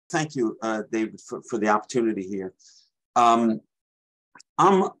thank you, David, for the opportunity here. Although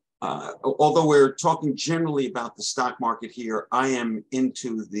we're talking generally about the stock market here, I am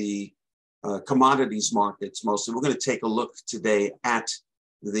into the commodities markets mostly. We're going to take a look today at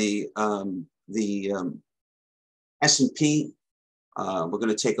the S&P. We're going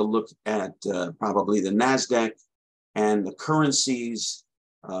to take a look at probably the NASDAQ and the currencies,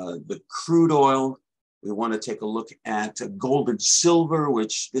 the crude oil. We want to take a look at gold and silver,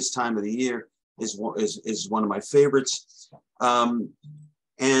 which this time of the year is one of my favorites. But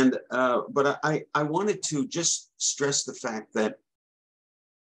I wanted to just stress the fact that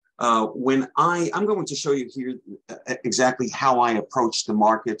when I'm going to show you here exactly how I approach the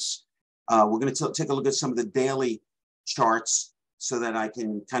markets. We're going to take a look at some of the daily charts so that I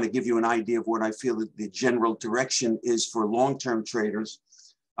can kind of give you an idea of what I feel that the general direction is for long-term traders.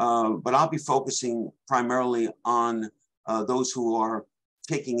 But I'll be focusing primarily on those who are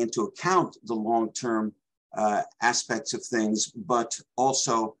taking into account the long-term aspects of things, but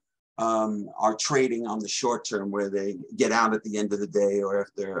also are trading on the short term where they get out at the end of the day or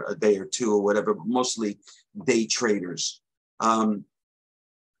after a day or two or whatever, but mostly day traders.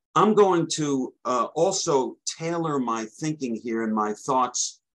 I'm going to also tailor my thinking here and my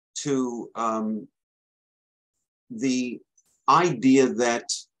thoughts to the idea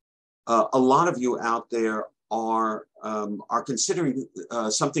that a lot of you out there are considering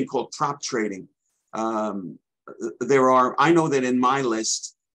something called prop trading. I know that in my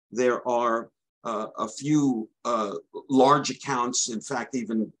list, there are a few large accounts, in fact,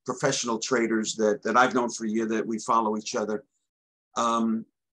 even professional traders that I've known for a year that we follow each other.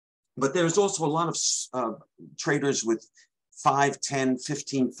 But there's also a lot of traders with $5,000,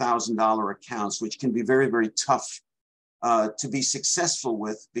 $10,000, $15,000 accounts, which can be very, very tough to be successful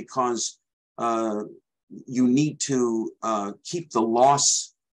with because you need to keep the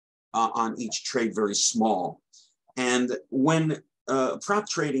loss on each trade very small. And when prop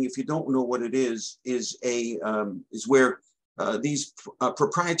trading, if you don't know what it is where these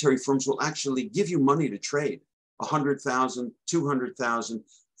proprietary firms will actually give you money to trade, 100,000, 200,000,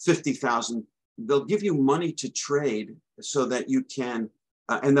 50,000. They'll give you money to trade so that you can,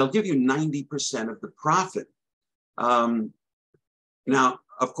 and they'll give you 90% of the profit. Now,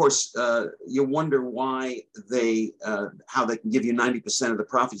 of course, you wonder why how they can give you 90% of the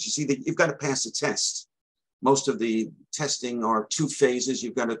profits. You see, you've got to pass a test. Most of the testing are 2 phases.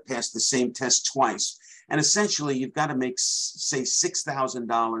 You've got to pass the same test twice. And essentially, you've got to make, say,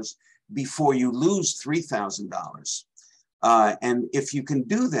 $6,000 before you lose $3,000. And if you can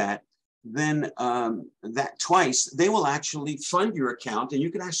do that, then that twice, they will actually fund your account and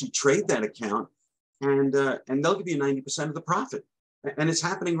you can actually trade that account and they'll give you 90% of the profit. And it's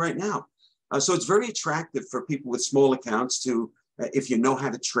happening right now. So it's very attractive for people with small accounts to, if you know how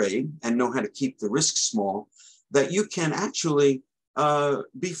to trade and know how to keep the risk small, that you can actually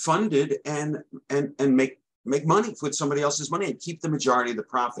be funded and make money with somebody else's money and keep the majority of the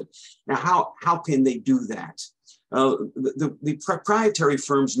profit. Now, how can they do that? The proprietary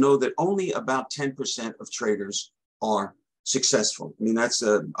firms know that only about 10% of traders are successful. I mean, that's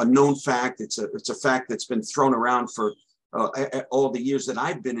a known fact. It's a fact that's been thrown around for all the years that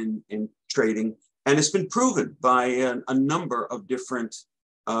I've been in trading, and it's been proven by a number of different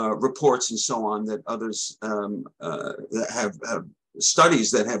reports and so on that others that have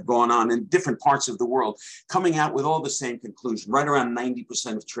studies that have gone on in different parts of the world, coming out with all the same conclusion. Right around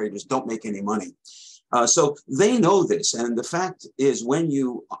 90% of traders don't make any money. So they know this, and the fact is, when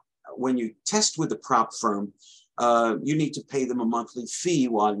you test with a prop firm, you need to pay them a monthly fee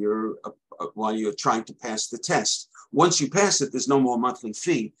while you're trying to pass the test. Once you pass it, there's no more monthly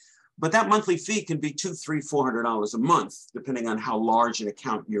fee, but that monthly fee can be $200, $300, $400 a month, depending on how large an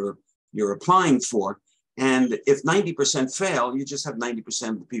account you're applying for. And if 90% fail, you just have 90%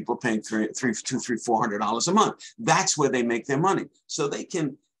 of the people paying $200, $300, $400 a month. That's where they make their money. So they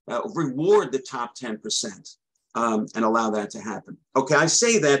can reward the top 10% and allow that to happen. Okay, I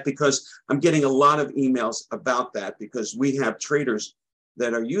say that because I'm getting a lot of emails about that, because we have traders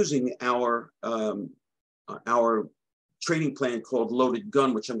that are using our trading plan called Loaded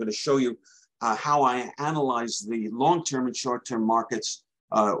Gun, which I'm going to show you how I analyze the long-term and short-term markets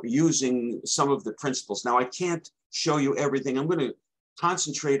using some of the principles. Now, I can't show you everything. I'm going to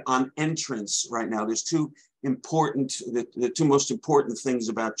concentrate on entrance right now. There's two important, the two most important things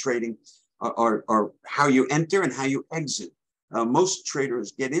about trading are how you enter and how you exit. Most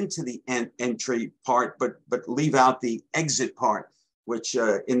traders get into the entry part, but leave out the exit part, which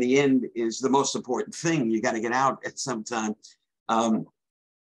in the end is the most important thing. You got to get out at some time.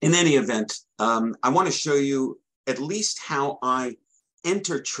 In any event, I want to show you at least how I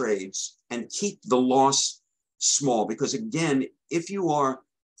enter trades and keep the loss small. Because again, if you are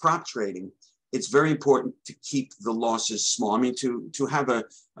prop trading, it's very important to keep the losses small. I mean, to have a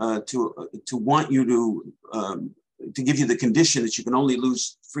to want you to give you the condition that you can only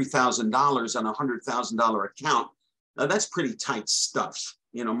lose $3,000 on a $100,000 account. That's pretty tight stuff.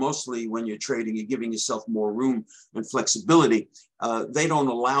 You know, mostly when you're trading, you're giving yourself more room and flexibility. They don't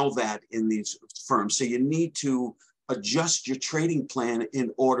allow that in these firms. So you need to adjust your trading plan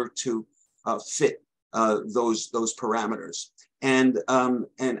in order to fit those parameters. And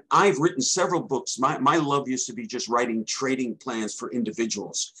I've written several books. My love used to be just writing trading plans for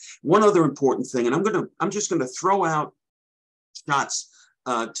individuals. One other important thing, and I'm just gonna throw out shots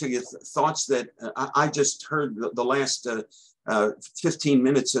to your thoughts that I just heard the last 15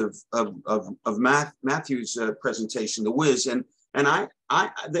 minutes of Matthew's presentation, The Wiz, and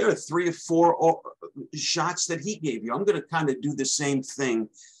there are 3 or 4 shots that he gave you. I'm going to kind of do the same thing.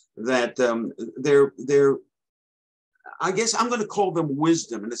 That I guess I'm going to call them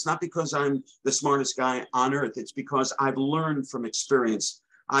wisdom, and it's not because I'm the smartest guy on earth. It's because I've learned from experience.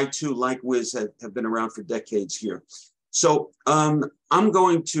 I too, like Wiz, have been around for decades here. So I'm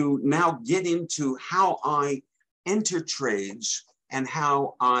going to now get into how I enter trades and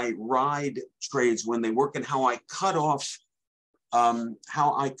how I ride trades when they work, and how I cut off the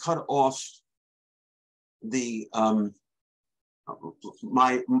how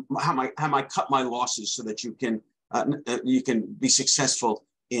I cut my losses so that you can be successful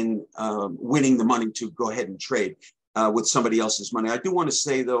in winning the money to go ahead and trade with somebody else's money. I do want to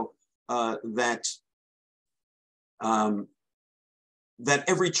say though that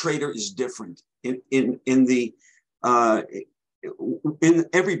every trader is different. In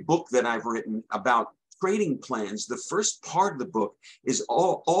every book that I've written about trading plans, the first part of the book is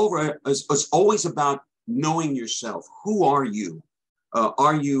always about knowing yourself. Who are you?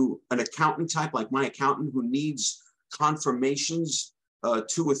 Are you an accountant type like my accountant who needs confirmations,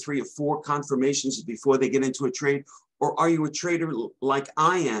 2 or 3 or 4 confirmations before they get into a trade? Or are you a trader like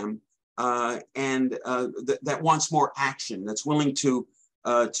I am that wants more action, that's willing to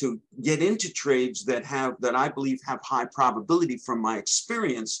get into trades that I believe have high probability from my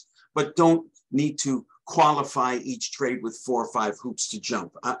experience, but don't need to qualify each trade with 4 or 5 hoops to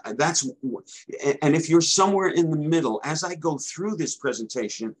jump. And if you're somewhere in the middle, as I go through this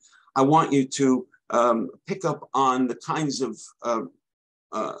presentation, I want you to pick up on the kinds of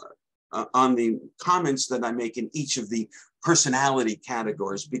on the comments that I make in each of the personality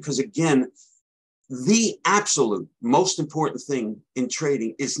categories, because again, the absolute most important thing in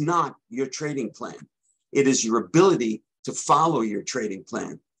trading is not your trading plan. It is your ability to follow your trading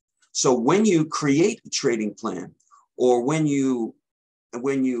plan. So when you create a trading plan, or when you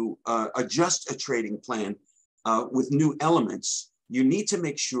adjust a trading plan with new elements, you need to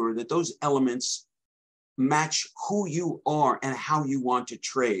make sure that those elements match who you are and how you want to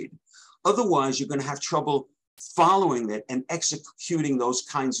trade. Otherwise, you're going to have trouble following it and executing those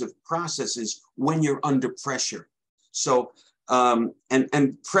kinds of processes when you're under pressure. So,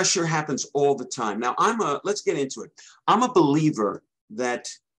 and pressure happens all the time. Now, let's get into it. I'm a believer that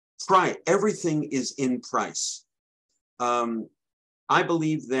everything is in price. I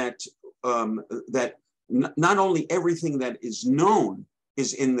believe that not only everything that is known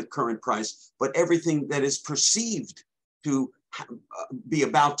is in the current price, but everything that is perceived to be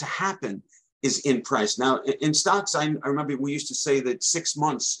about to happen is in price. Now, in stocks, I remember we used to say that 6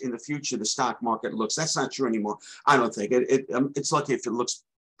 months in the future, the stock market looks. That's not true anymore. I don't think. It's lucky if it looks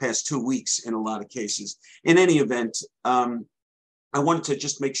past 2 weeks in a lot of cases. In any event, I wanted to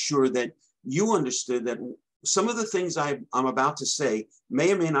just make sure that you understood that some of the things I'm about to say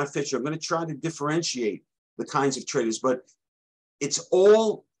may or may not fit you. I'm going to try to differentiate the kinds of traders, but it's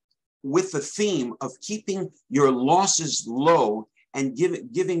all with the theme of keeping your losses low and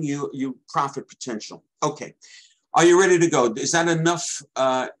giving you profit potential. Okay, are you ready to go? Is that enough?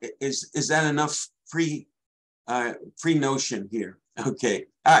 Is that enough pre notion here? Okay,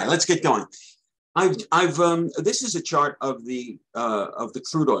 all right, let's get going. This is a chart of the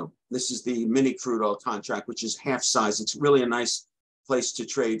crude oil. This is the mini crude oil contract, which is half size. It's really a nice place to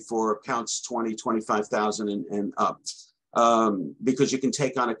trade for accounts 20, 25,000 and up, because you can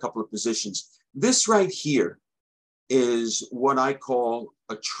take on a couple of positions. This right here is what I call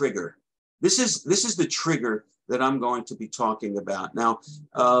a trigger. This is the trigger that I'm going to be talking about. Now,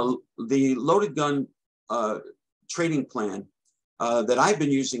 the loaded gun trading plan that I've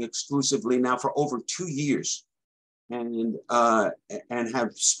been using exclusively now for over 2 years, and have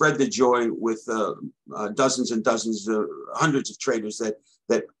spread the joy with dozens and dozens, hundreds of traders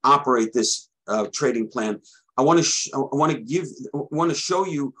that operate this trading plan. I want to show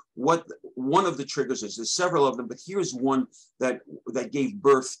you what one of the triggers is. There's several of them, but here's one that gave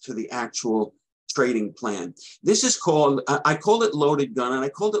birth to the actual trading plan. This is called, I call it loaded gun, and I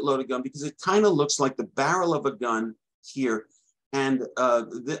called it loaded gun because it kind of looks like the barrel of a gun here. And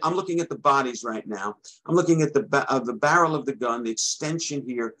I'm looking at the bodies right now. I'm looking at the barrel of the gun, the extension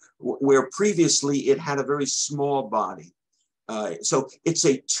here, where previously it had a very small body. So it's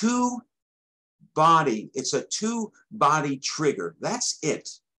a two-body trigger. That's it,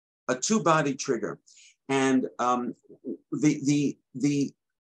 a two-body trigger. And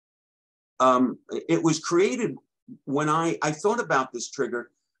it was created when I thought about this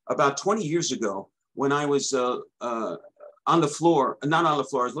trigger about 20 years ago when I was on the floor, not on the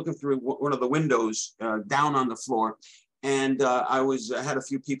floor, I was looking through one of the windows down on the floor. And I had a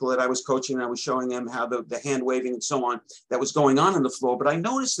few people that I was coaching, and I was showing them how the hand waving and so on that was going on the floor. But I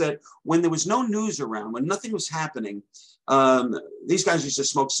noticed that when there was no news around, when nothing was happening, these guys used to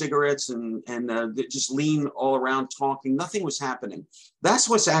smoke cigarettes and just lean all around talking. Nothing was happening. That's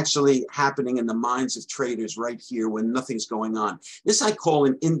what's actually happening in the minds of traders right here when nothing's going on. This I call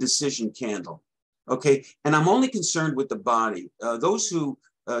an indecision candle. Okay, and I'm only concerned with the body. Those who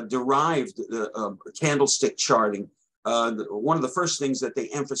derived candlestick charting, one of the first things that they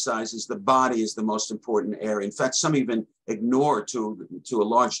emphasize is the body is the most important area. In fact, some even ignore to a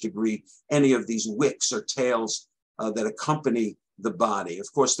large degree any of these wicks or tails that accompany the body.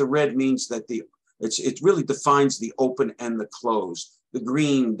 Of course, the red means that it really defines the open and the close. The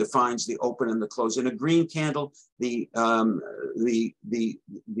green defines the open and the close. In a green candle, the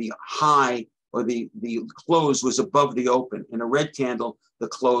high or the close was above the open. In a red candle, the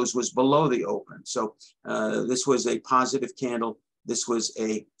close was below the open. So this was a positive candle. This was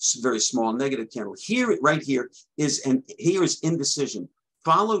a very small negative candle. Here, right here is indecision,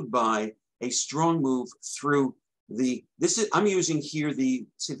 followed by a strong move through I'm using here see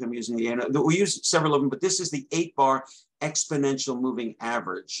if I'm using we use several of them, but this is the 8-bar exponential moving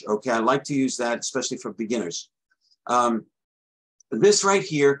average. Okay, I like to use that, especially for beginners. This right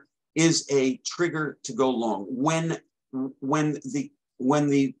here is a trigger to go long. When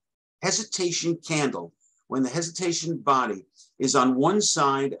the hesitation candle, when the hesitation body is on one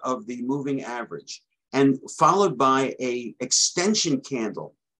side of the moving average and followed by an extension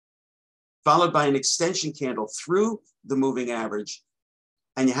candle through the moving average,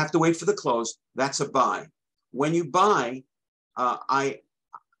 and you have to wait for the close, that's a buy. When you buy, I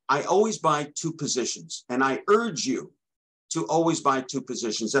always buy two positions, and I urge you to always buy two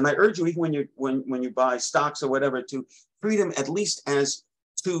positions. And I urge you, even when you buy stocks or whatever, to treat them at least as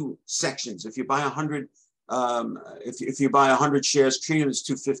two sections. If you buy 100, if you buy 100 shares, treat them as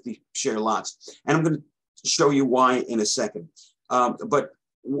 250 share lots. And I'm going to show you why in a second. But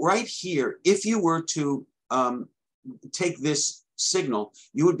right here, if you were to take this signal,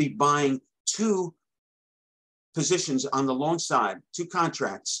 you would be buying two positions on the long side, two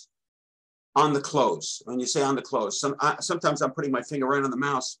contracts on the close. When you say on the close, sometimes I'm putting my finger right on the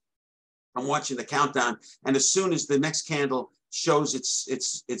mouse. I'm watching the countdown, and as soon as the next candle shows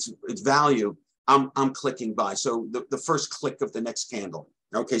its value, I'm clicking buy. So the first click of the next candle.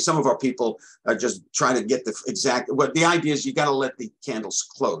 Okay, some of our people just try to get the exact. What the idea is, you got to let the candles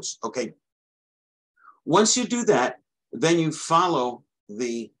close. Okay. Once you do that, then you follow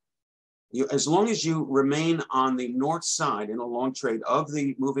as long as you remain on the north side in a long trade of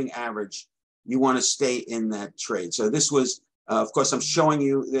the moving average, you want to stay in that trade. So this was, of course, I'm showing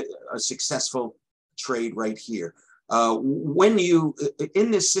you a successful trade right here. When you,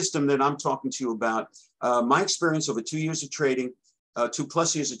 in this system that I'm talking to you about, my experience over 2 years of trading,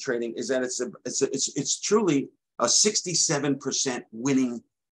 2+ years of trading, is that it's truly a 67% winning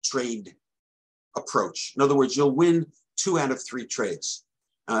trade approach. In other words, you'll win 2 out of 3 trades.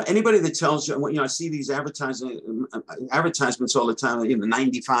 Anybody that tells you, I see these advertisements all the time,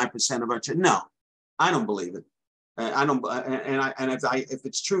 95% of our trade. No, I don't believe it. I don't, and if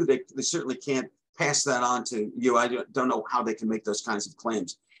it's true, they certainly can't pass that on to you. I don't know how they can make those kinds of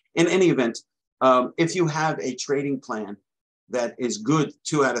claims. In any event, if you have a trading plan that is good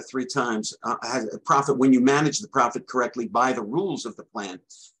 2 out of 3 times, has a profit, when you manage the profit correctly by the rules of the plan,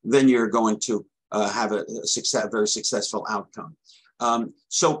 then you're going to have a very successful outcome.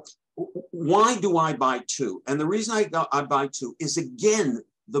 So why do I buy 2? And the reason I buy 2 is, again,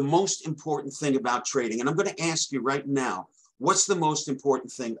 the most important thing about trading. And I'm going to ask you right now, what's the most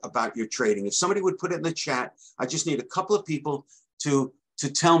important thing about your trading? If somebody would put it in the chat, I just need a couple of people to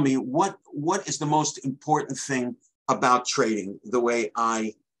tell me what is the most important thing about trading, the way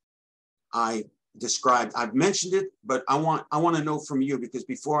I described. I've mentioned it, but I want to know from you, because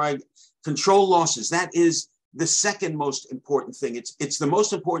before I control losses, that is the second most important thing. It's the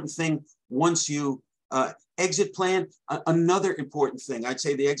most important thing once you exit plan. Another important thing, I'd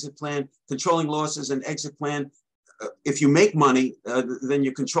say the exit plan, controlling losses and exit plan. If you make money, then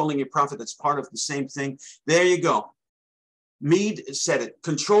you're controlling your profit. That's part of the same thing. There you go. Mead said it.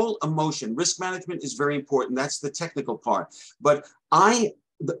 Control emotion. Risk management is very important. That's the technical part. But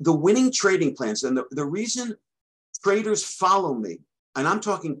the winning trading plans, and the reason traders follow me, and I'm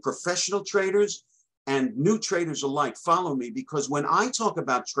talking professional traders and new traders alike, follow me, because when I talk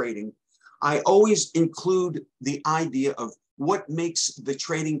about trading, I always include the idea of what makes the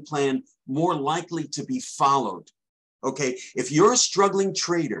trading plan more likely to be followed. Okay, if you're a struggling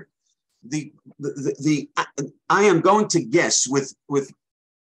trader, I am going to guess with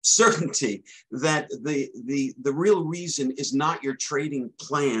certainty that the real reason is not your trading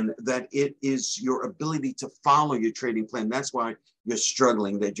plan, that it is your ability to follow your trading plan. That's why you're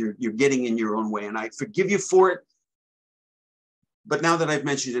struggling, that you're getting in your own way. And I forgive you for it. But now that I've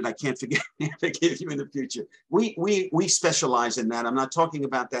mentioned it, I can't forgive you in the future. We specialize in that. I'm not talking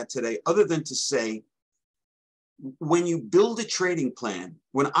about that today, other than to say, when you build a trading plan,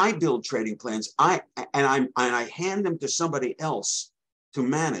 when I build trading plans, I hand them to somebody else to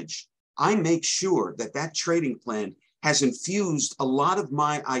manage, I make sure that that trading plan has infused a lot of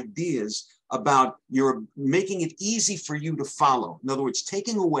my ideas about making it easy for you to follow. In other words,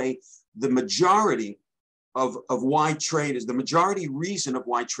 taking away the majority of why traders, the majority reason of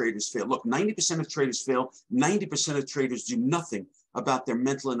why traders fail. Look, 90% of traders fail. 90% of traders do nothing about their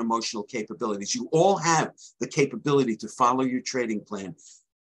mental and emotional capabilities. You all have the capability to follow your trading plan,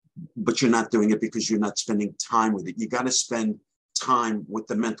 but you're not doing it because you're not spending time with it. You got to spend time with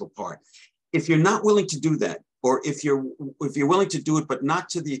the mental part. If you're not willing to do that, or if you're willing to do it, but not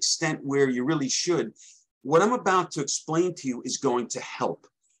to the extent where you really should, what I'm about to explain to you is going to help.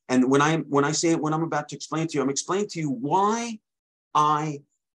 And when I say it, when I'm about to explain to you, I'm explaining to you why I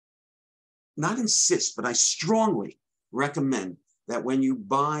not insist, but I strongly recommend that when you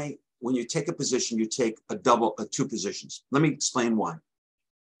take a position, you take two positions. Let me explain why.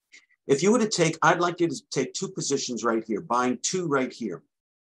 If you were to take, I'd like you to take two positions right here, buying two right here.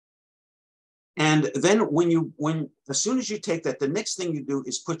 And then as soon as you take that, the next thing you do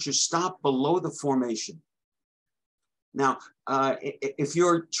is put your stop below the formation. Now, if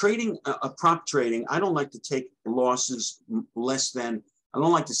you're trading a prop trading, I don't like to take losses less than, I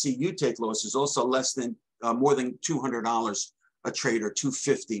don't like to see you take losses also less than more than $200 a trade, or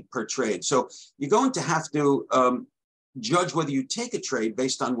 $250 per trade. So you're going to have to judge whether you take a trade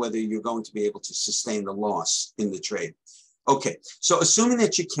based on whether you're going to be able to sustain the loss in the trade. Okay, so assuming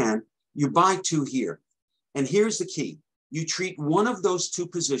that you can, you buy two here. And here's the key. You treat one of those two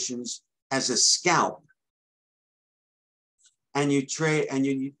positions as a scalp, and you trade and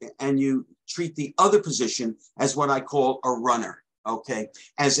you treat the other position as what I call a runner, okay,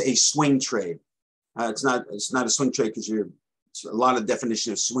 as a swing trade. It's not a swing trade because a lot of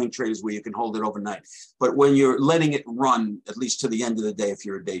definition of swing trade is where you can hold it overnight. But when you're letting it run, at least to the end of the day, if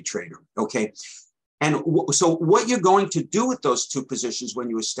you're a day trader, okay? And so what you're going to do with those two positions when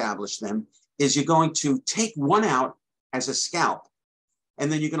you establish them is you're going to take one out as a scalp,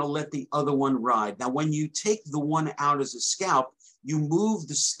 and then you're going to let the other one ride. Now, when you take the one out as a scalp, you move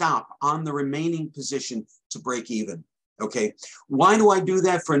the stop on the remaining position to break even, okay? Why do I do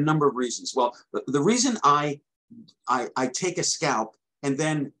that? For a number of reasons. Well, the reason I take a scalp and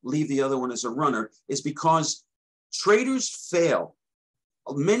then leave the other one as a runner is because traders fail.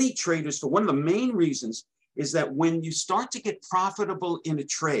 Many traders, for one of the main reasons, is that when you start to get profitable in a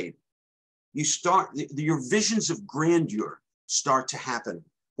trade, your visions of grandeur start to happen.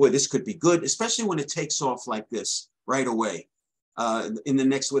 Boy, this could be good, especially when it takes off like this right away. In the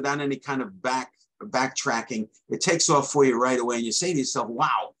next, without any kind of backtracking, it takes off for you right away, and you say to yourself,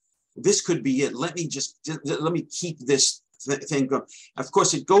 "Wow, this could be it. Let me keep this thing going." Of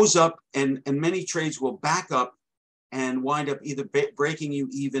course, it goes up, and many trades will back up and wind up either breaking you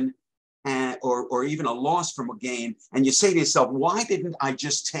even, or even a loss from a gain. And you say to yourself, "Why didn't I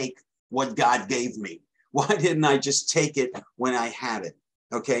just take what God gave me? Why didn't I just take it when I had it?"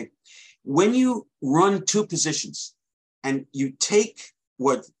 Okay. When you run two positions and you take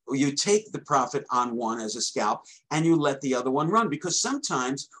the profit on one as a scalp and you let the other one run, because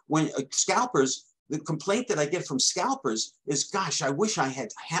sometimes when scalpers, the complaint that I get from scalpers is, "Gosh, I wish I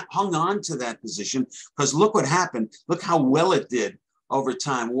had hung on to that position because look what happened. Look how well it did over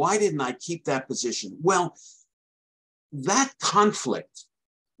time. Why didn't I keep that position?" Well, that conflict,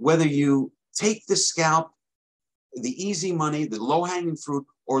 whether you take the scalp, the easy money, the low-hanging fruit,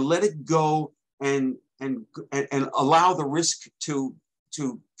 or let it go and allow the risk to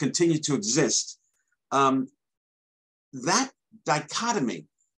continue to exist, that dichotomy,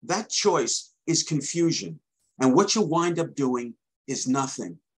 that choice is confusion. And what you wind up doing is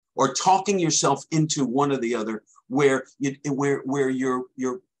nothing, or talking yourself into one or the other, where you're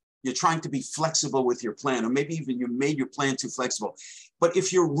trying to be flexible with your plan, or maybe even you made your plan too flexible. But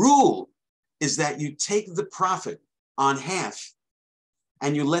if your rule is that you take the profit on half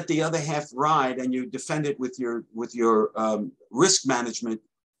and you let the other half ride, and you defend it with your risk management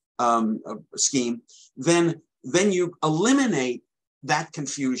scheme, then you eliminate that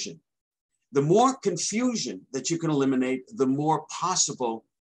confusion. The more confusion that you can eliminate, the more possible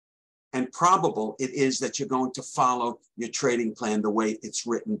and probable it is that you're going to follow your trading plan the way it's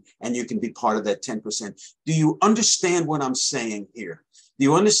written, and you can be part of that 10%. Do you understand what I'm saying here? Do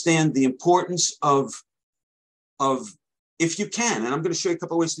you understand the importance of if you can, and I'm going to show you a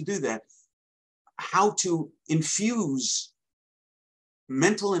couple of ways to do that, how to infuse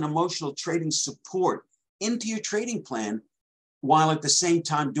mental and emotional trading support into your trading plan, while at the same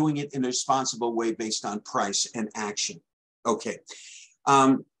time doing it in a responsible way based on price and action. Okay.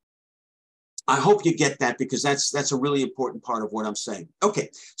 I hope you get that, because that's a really important part of what I'm saying. Okay,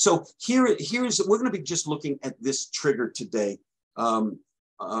 so here's we're going to be just looking at this trigger today, and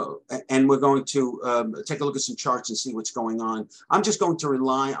we're going to take a look at some charts and see what's going on. I'm just going to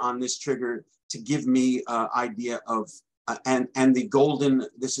rely on this trigger to give me an idea of and the golden.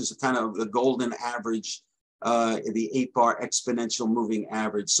 This is kind of the golden average, the 8-bar exponential moving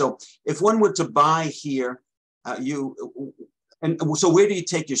average. So if one were to buy here, and so where do you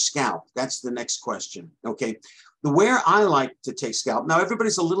take your scalp? That's the next question, okay? Where I like to take scalp, now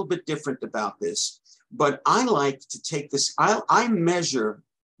everybody's a little bit different about this, but I like to take this, I measure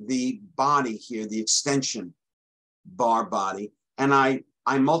the body here, the extension bar body, and I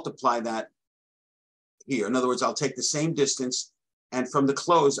multiply that here. In other words, I'll take the same distance, and from the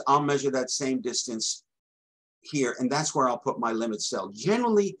close, I'll measure that same distance here, and that's where I'll put my limit sell.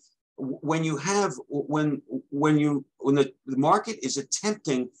 Generally, when the market is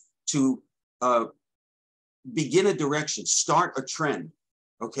attempting to begin a direction, start a trend,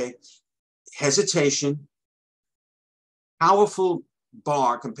 okay, hesitation, powerful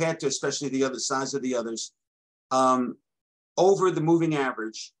bar compared to especially the other size of the others, over the moving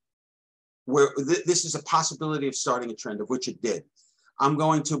average, where this is a possibility of starting a trend, of which it did. I'm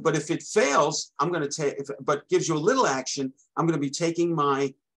going to, but if it fails, I'm going to take, but gives you a little action, I'm going to be taking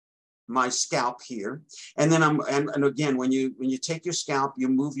my scalp here, and then and again, when you take your scalp, you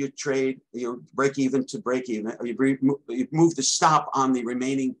move your trade, your break even to break even, or you move the stop on the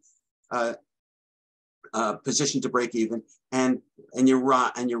remaining position to break even, and you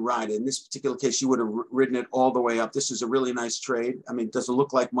ride. In this particular case, you would have ridden it all the way up. This is a really nice trade. I mean, it doesn't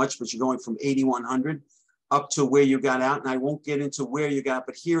look like much, but you're going from 8,100 up to where you got out, and I won't get into where you got,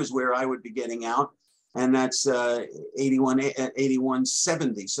 but here's where I would be getting out. And that's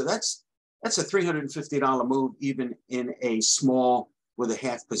 81.70. So that's a $350 move, even in a small with a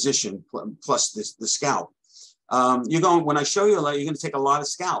half position plus the scalp. You're going, when I show you, you're going to take a lot of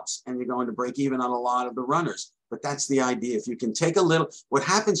scalps, and you're going to break even on a lot of the runners. But that's the idea. If you can take a little, what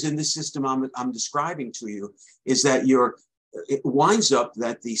happens in this system I'm describing to you is that it winds up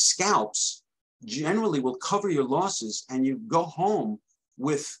that the scalps generally will cover your losses, and you go home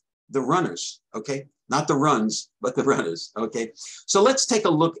with the runners, okay? Not the runs, but the runners, okay? So let's take a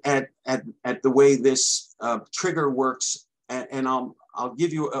look at the way this trigger works, and I'll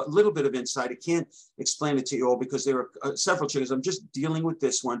give you a little bit of insight. I can't explain it to you all because there are several triggers. I'm just dealing with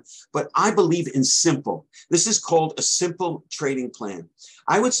this one, but I believe in simple. This is called a simple trading plan.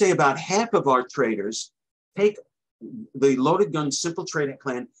 I would say about half of our traders take the loaded gun simple trading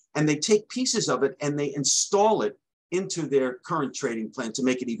plan, and they take pieces of it and they install it into their current trading plan to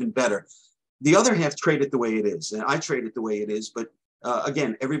make it even better. The other half trade it the way it is, and I trade it the way it is, but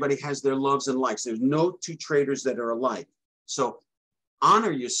again, everybody has their loves and likes. There's no two traders that are alike. So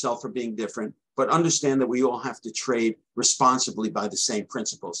honor yourself for being different, but understand that we all have to trade responsibly by the same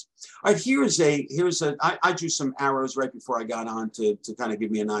principles. All right, I drew some arrows right before I got on to kind of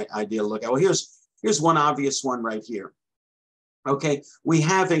give me an idea to look at. Well, here's one obvious one right here. Okay, we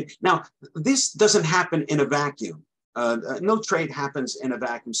have now this doesn't happen in a vacuum. No trade happens in a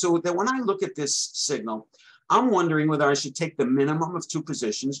vacuum. So that when I look at this signal, I'm wondering whether I should take the minimum of 2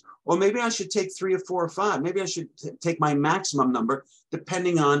 positions, or maybe I should take 3 or 4 or 5. Maybe I should take my maximum number,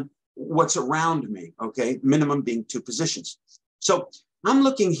 depending on what's around me, okay? Minimum being 2 positions. So I'm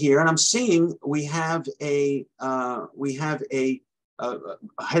looking here, and I'm seeing we have a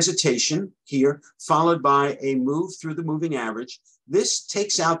hesitation here, followed by a move through the moving average. This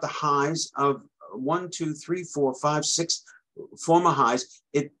takes out the highs of 1, 2, 3, 4, 5, 6 former highs.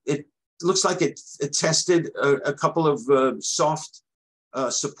 It looks like it tested a couple of soft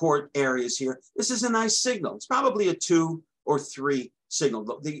support areas here. This is a nice signal. It's probably a 2 or 3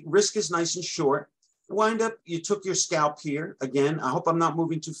 signal. The risk is nice and short. Wind up, you took your scalp here. Again, I hope I'm not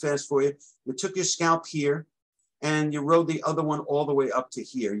moving too fast for you. You took your scalp here and you rode the other one all the way up to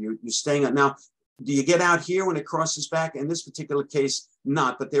here. You're staying on. Now, do you get out here when it crosses back? In this particular case,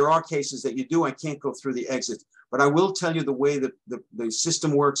 not, but there are cases that you do. I can't go through the exit, but I will tell you the way that the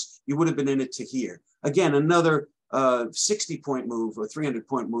system works. You would have been in it to here. Again, another 60-point move or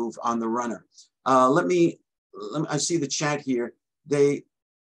 300-point move on the runner. Let me, I see the chat here. He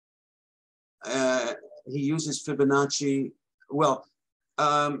uses Fibonacci. Well,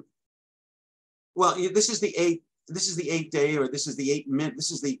 this is the 8-day, or this is the 8-minute.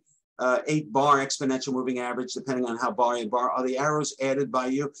 This is the 8-bar exponential moving average, depending on how bar and bar. Are the arrows added by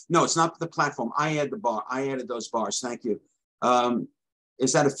you? No, it's not the platform. I add the bar. I added those bars. Thank you.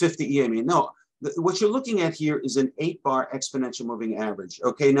 Is that a 50 EMA? No. What you're looking at here is an 8-bar exponential moving average.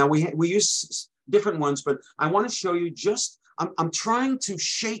 Okay, now we use different ones, but I want to show you just, I'm trying to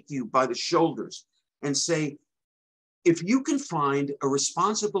shake you by the shoulders and say, if you can find a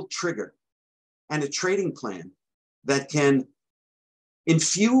responsible trigger and a trading plan that can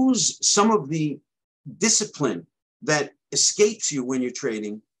infuse some of the discipline that escapes you when you're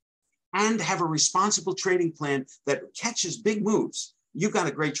trading and have a responsible trading plan that catches big moves, you've got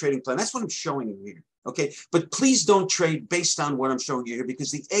a great trading plan. That's what I'm showing you here. Okay, but please don't trade based on what I'm showing you here,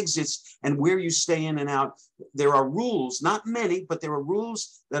 because the exits and where you stay in and out, there are rules, not many, but there are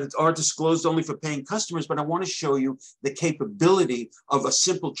rules that are disclosed only for paying customers. But I want to show you the capability of a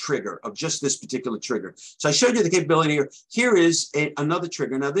simple trigger, of just this particular trigger. So I showed you the capability here. Here is another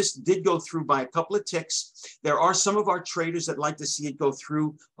trigger. Now, this did go through by a couple of ticks. There are some of our traders that like to see it go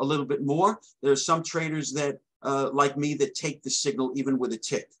through a little bit more. There are some traders that, like me, that take the signal even with a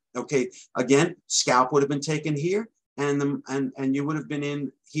tick. Okay, again, scalp would have been taken here, and you would have been in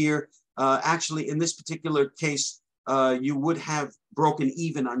here. Actually, in this particular case, you would have broken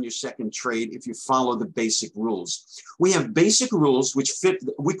even on your second trade if you follow the basic rules. We have basic rules which fit.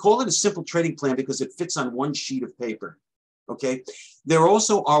 We call it a simple trading plan because it fits on one sheet of paper. Okay, there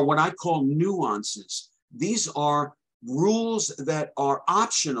also are what I call nuances. These are rules that are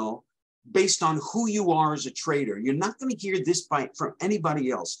optional based on who you are as a trader. You're not going to hear this from anybody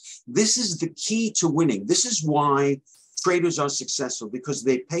else. This is the key to winning. This is why traders are successful, because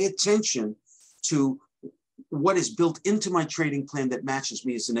they pay attention to what is built into my trading plan that matches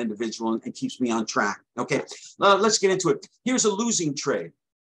me as an individual and keeps me on track. Okay, let's get into it. Here's a losing trade.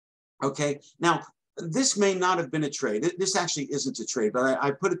 Okay, now this may not have been a trade. This actually isn't a trade, but I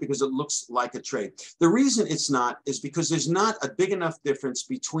put it because it looks like a trade. The reason it's not is because there's not a big enough difference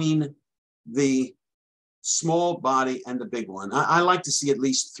between the small body and the big one. I like to see at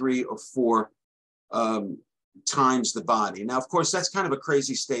least 3 or 4 times the body. Now, of course, that's kind of a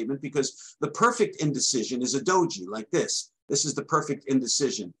crazy statement, because the perfect indecision is a doji like this. This is the perfect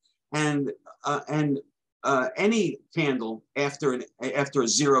indecision, and any candle after a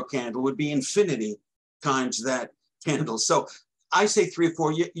 0 candle would be infinity times that candle. So I say 3 or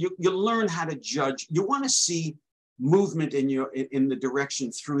 4. You learn how to judge. You want to see movement in the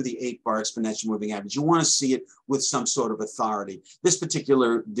direction through the 8-bar exponential moving average. You want to see it with some sort of authority. This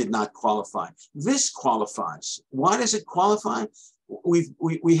particular did not qualify. This qualifies. Why does it qualify?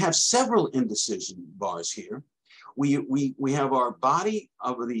 We have several indecision bars here. We have our body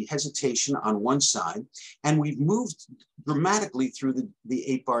of the hesitation on one side, and we've moved dramatically through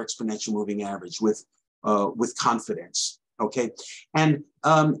the 8-bar exponential moving average with confidence. Okay, and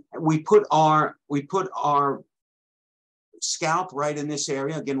we put our scalp right in this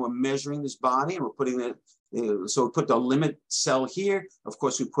area. Again, we're measuring this body, and we're putting so we put the limit cell here. Of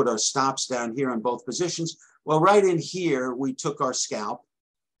course, we put our stops down here on both positions. Well, right in here, we took our scalp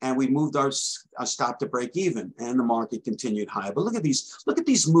and we moved our stop to break even, and the market continued higher. But look at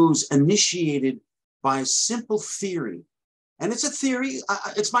these moves initiated by a simple theory. And it's a theory,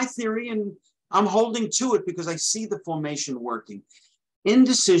 it's my theory, and I'm holding to it because I see the formation working.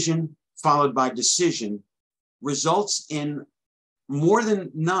 Indecision followed by decision results in more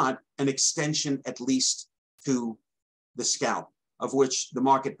than not an extension, at least, to the scalp, of which the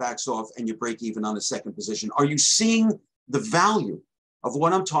market backs off and you break even on the second position. Are you seeing the value of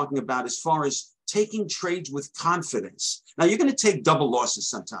what I'm talking about as far as taking trades with confidence? Now, you're going to take double losses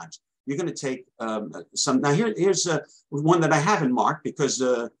sometimes. You're going to take some. Now, here's one that I haven't marked because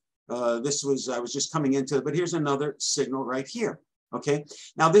I was just coming into it, but here's another signal right here. Okay.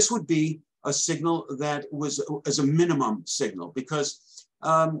 Now, this would be a signal that was as a minimum signal, because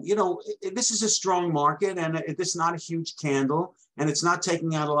this is a strong market, and this is not a huge candle, and it's not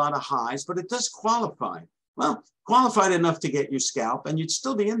taking out a lot of highs, but it does qualify. Well, qualified enough to get your scalp, and you'd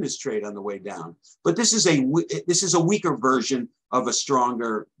still be in this trade on the way down. But this is a weaker version of a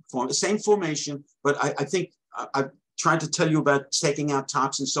stronger form, the same formation. But I think I've tried to tell you about taking out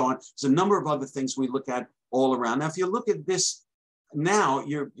tops and so on. There's a number of other things we look at all around. Now, if you look at this now,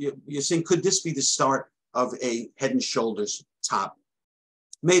 you're saying, could this be the start of a head and shoulders top?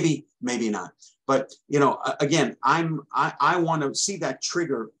 Maybe, maybe not. But again, I want to see that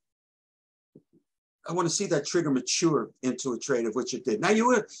trigger. I want to see that trigger mature into a trade, of which it did. Now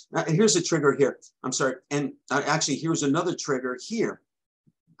here's a trigger here. I'm sorry, and actually here's another trigger here.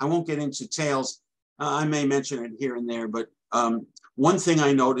 I won't get into tails. I may mention it here and there, but one thing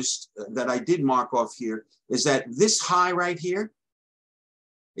I noticed that I did mark off here is that this high right here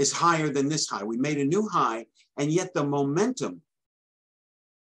is higher than this high. We made a new high, and yet the momentum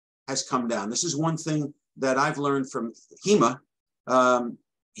has come down. This is one thing that I've learned from Hema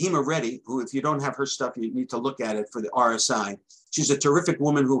Reddy, who, if you don't have her stuff, you need to look at it for the RSI. She's a terrific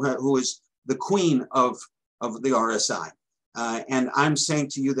woman who is the queen of the RSI. And I'm saying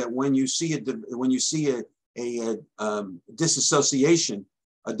to you that when you see a disassociation,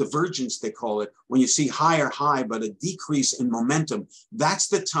 a divergence, they call it, when you see higher high but a decrease in momentum, that's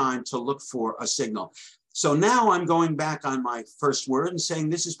the time to look for a signal. So now I'm going back on my first word and saying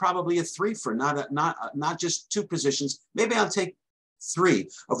this is probably a 3 for not just 2 positions. Maybe I'll take 3,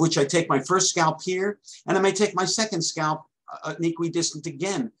 of which I take my first scalp here, and I may take my second scalp an equidistant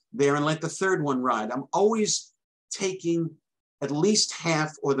again there and let the third one ride. I'm always taking at least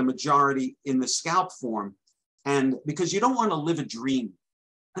half or the majority in the scalp form, and because you don't want to live a dream.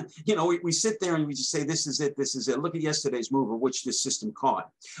 We sit there and we just say, this is it, this is it. Look at yesterday's move, of which this system caught.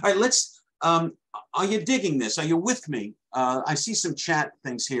 All right, let's, are you digging this? Are you with me? I see some chat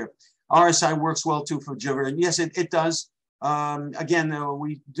things here. RSI works well too for Jiver, and yes, it does. Again,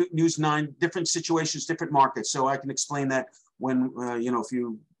 we use 9 different situations, different markets, so I can explain that when, if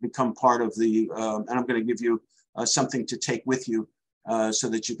you become part of the, and I'm going to give you something to take with you so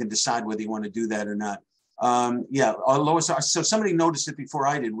that you can decide whether you want to do that or not. Lois, so somebody noticed it before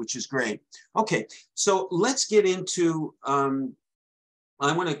I did, which is great. Okay, so let's get into,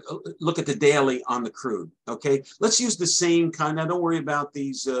 I want to look at the daily on the crude, okay? Let's use the same kind. Now, don't worry about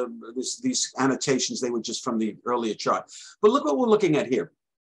these annotations. They were just from the earlier chart. But look what we're looking at here.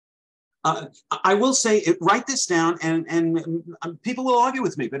 I will say, write this down, and people will argue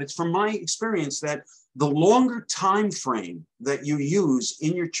with me, but it's from my experience that the longer time frame that you use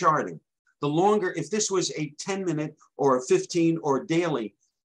in your charting, the longer, if this was a 10-minute or a 15 or daily,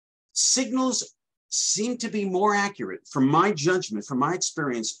 signals seem to be more accurate from my judgment, from my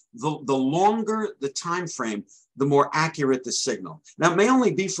experience. The longer the time frame, the more accurate the signal. Now, it may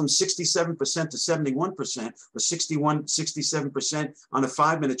only be from 67% to 71% or 61, 67% on a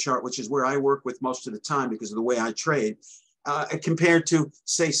 5-minute chart, which is where I work with most of the time because of the way I trade, compared to,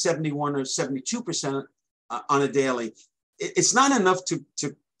 say, 71 or 72% on a daily. It's not enough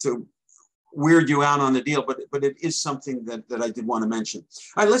to weird you out on the deal, but it is something that I did want to mention.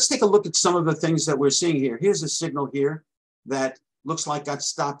 All right, let's take a look at some of the things that we're seeing here. Here's a signal here that looks like got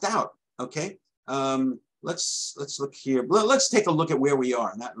stopped out, okay? Let's look here. Let's take a look at where we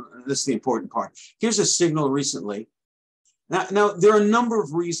are, and that's the important part. Here's a signal recently. Now, there are a number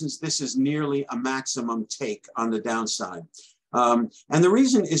of reasons this is nearly a maximum take on the downside. And the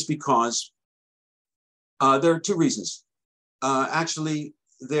reason is because there are 2 reasons. Actually,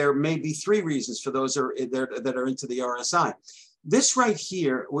 there may be 3 reasons for those that are into the RSI. This right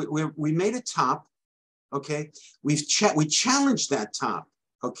here, we made a top, okay? We challenged that top,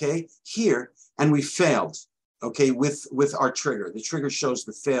 okay, here, and we failed, okay, with our trigger. The trigger shows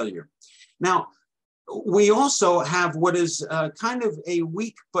the failure. Now, we also have what is kind of a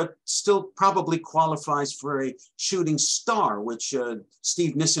weak, but still probably qualifies for a shooting star, which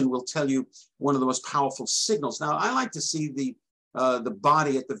Steve Nissen will tell you one of the most powerful signals. Now, I like to see the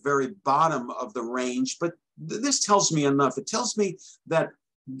body at the very bottom of the range, but this tells me enough. It tells me that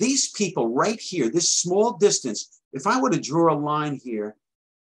these people right here, this small distance, if I were to draw a line here,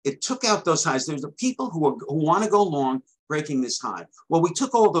 it took out those highs. There's the people who want to go long breaking this high. Well, we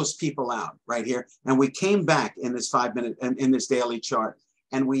took all those people out right here, and we came back in this 5-minute and in this daily chart,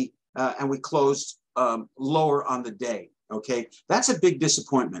 and we closed lower on the day. Okay, that's a big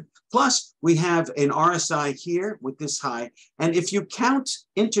disappointment. Plus, we have an RSI here with this high, and if you count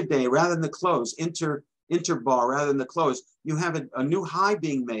intraday rather than the close, interbar rather than the close, you have a new high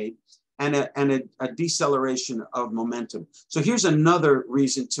being made, and a deceleration of momentum. So here's another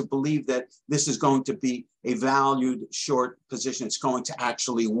reason to believe that this is going to be a valued short position. It's going to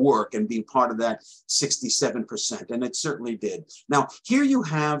actually work and be part of that 67%, and it certainly did. Now here you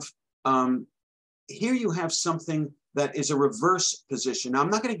have something that is a reverse position. Now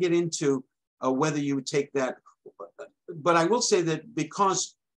I'm not going to get into whether you would take that, but I will say that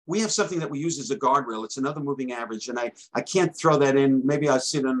because we have something that we use as a guardrail. It's another moving average, and I can't throw that in. Maybe I'll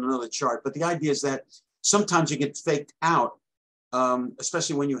see it on another chart. But the idea is that sometimes you get faked out,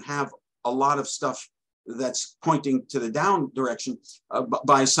 especially when you have a lot of stuff that's pointing to the down direction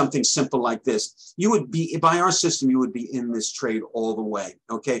by something simple like this. You would be, by our system, you would be in this trade all the way,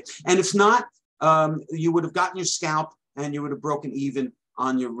 okay? And if not, you would have gotten your scalp and you would have broken even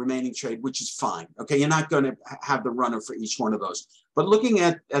on your remaining trade, which is fine. Okay, you're not going to have the runner for each one of those. But looking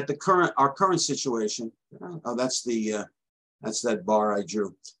at our current situation, oh, that's that bar I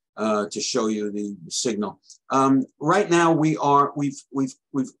drew to show you the signal. Right now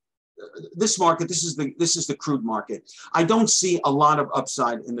this market. This is the crude market. I don't see a lot of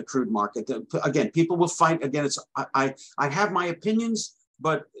upside in the crude market. Again, people will fight. Again, I have my opinions,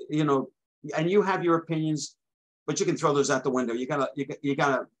 but you know, and you have your opinions. But you can throw those out the window. You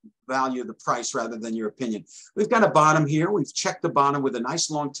gotta value the price rather than your opinion. We've got a bottom here. We've checked the bottom with a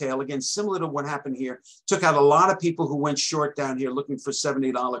nice long tail. Again, similar to what happened here. Took out a lot of people who went short down here looking for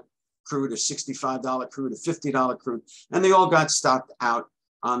 $70 crude or $65 crude or $50 crude, and they all got stopped out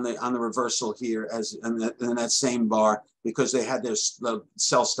on the reversal here in that same bar because they had their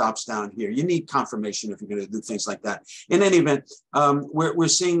sell stops down here. You need confirmation if you're going to do things like that. In any event, we're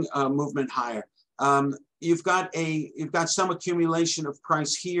seeing movement higher. You've got some accumulation of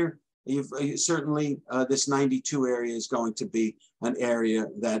price here. Certainly this 92 area is going to be an area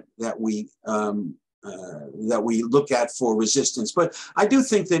that we look at for resistance. But I do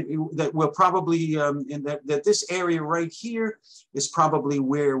think that we'll probably that this area right here is probably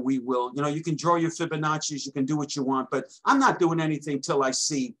where we will. You know, you can draw your Fibonacci's, you can do what you want, but I'm not doing anything till I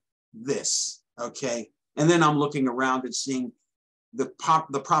see this. Okay, and then I'm looking around and seeing the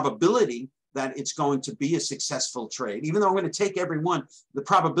probability that it's going to be a successful trade. Even though I'm going to take every one, the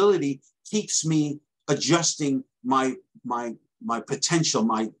probability keeps me adjusting my potential,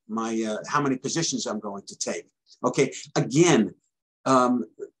 my how many positions I'm going to take. Okay, again,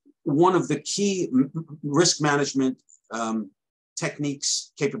 one of the key risk management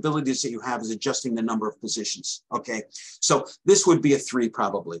techniques, capabilities that you have is adjusting the number of positions. Okay, so this would be a 3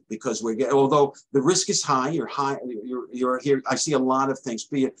 probably, because although the risk is high, you're here. I see a lot of things.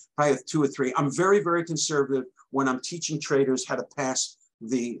 Be it probably a 2 or 3. I'm very, very conservative when I'm teaching traders how to pass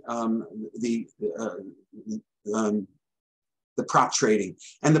the prop trading.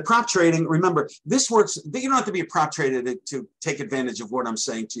 And the prop trading, remember, this works. You don't have to be a prop trader to take advantage of what I'm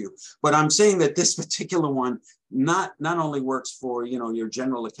saying to you. But I'm saying that this particular one not only works for, you know, your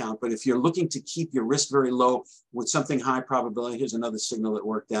general account, but if you're looking to keep your risk very low with something high probability, here's another signal that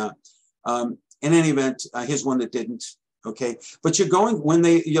worked out. In any event, here's one that didn't. Okay, but you're going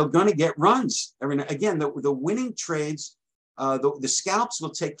to get runs. Again, the winning trades, the scalps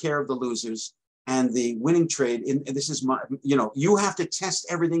will take care of the losers. And the winning trade, and this is my, you know, you have to test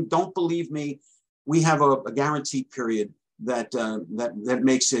everything. Don't believe me. We have a guaranteed period that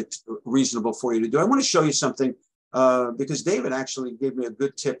makes it reasonable for you to do. I want to show you something because David actually gave me a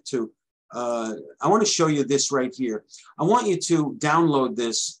good tip to. I want to show you this right here. I want you to download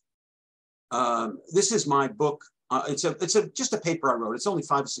this. This is my book. It's just a paper I wrote. It's only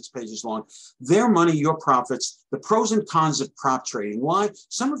 5 or 6 pages long. Their Money, Your Profits, the pros and cons of prop trading. Why?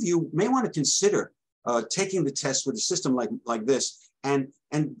 Some of you may want to consider taking the test with a system like this and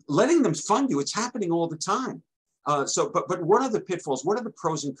letting them fund you. It's happening all the time. But what are the pitfalls? What are the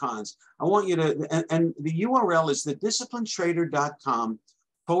pros and cons? I want you to, and the URL is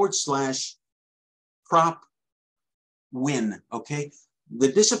thedisciplinetrader.com/prop win. Okay,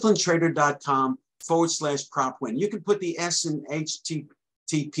 thedisciplinetrader.com/prop win. You can put the S in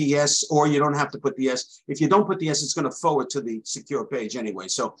HTTPS, or you don't have to put the S. If you don't put the S, it's going to forward to the secure page anyway.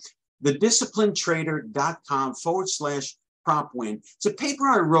 So thedisciplinetrader.com/prop win. It's a paper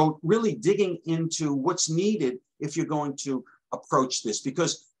I wrote really digging into what's needed if you're going to approach this,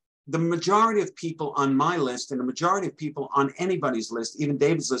 because the majority of people on my list and the majority of people on anybody's list, even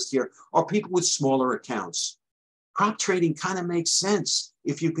David's list here, are people with smaller accounts. Prop trading kind of makes sense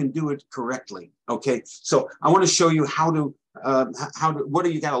if you can do it correctly. Okay, so I want to show you what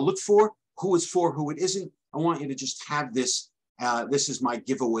do you got to look for, who it's for, who it isn't. I want you to just have this. This is my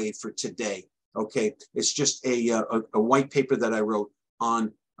giveaway for today. Okay, it's just a white paper that I wrote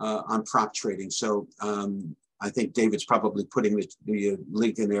on prop trading. So I think David's probably putting the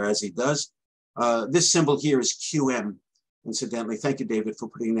link in there as he does. This symbol here is QM, incidentally. Thank you, David, for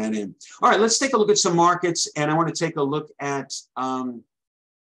putting that in. All right, let's take a look at some markets, and I want to take a look at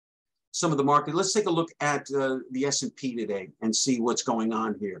some of the market. Let's take a look at the S&P today and see what's going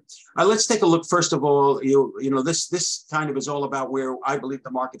on here. All right, let's take a look. First of all, you know, this kind of is all about where I believe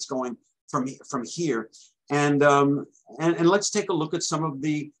the market's going from here. And let's take a look at some of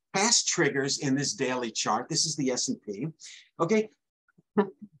the past triggers in this daily chart. This is the S&P, okay?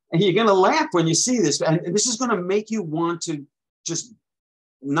 And you're gonna laugh when you see this, and this is gonna make you want to just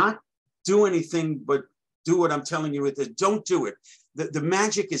not do anything but do what I'm telling you with it. Don't do it. The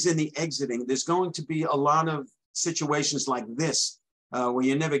magic is in the exiting. There's going to be a lot of situations like this where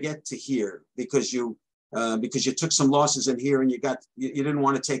you never get to here because you took some losses in here and you didn't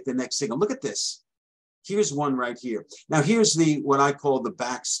want to take the next signal. Look at this. Here's one right here. Now here's what I call the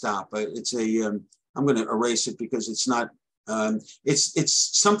backstop. It's I'm going to erase it because it's not.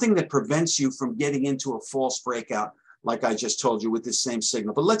 It's something that prevents you from getting into a false breakout, like I just told you with this same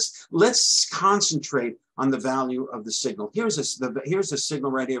signal. But let's concentrate on the value of the signal. Here's a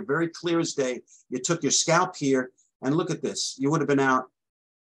signal right here, very clear as day. You took your scalp here, and look at this. You would have been out.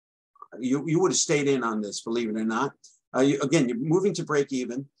 You would have stayed in on this, believe it or not. Again, you're moving to break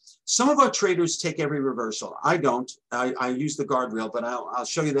even. Some of our traders take every reversal. I don't. I use the guardrail, but I'll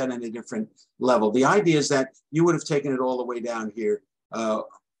show you that in a different level. The idea is that you would have taken it all the way down here,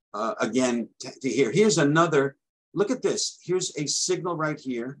 again, to here. Here's another. Look at this. Here's a signal right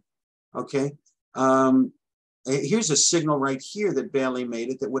here, okay? Here's a signal right here that barely made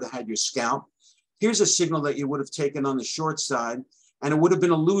it, that would have had your scalp. Here's a signal that you would have taken on the short side, and it would have been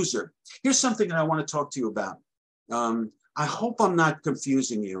a loser. Here's something that I want to talk to you about. I hope I'm not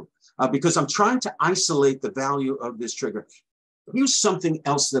confusing you because I'm trying to isolate the value of this trigger. Here's something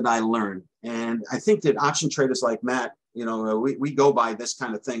else that I learned, and I think that option traders like Matt, you know, we go by this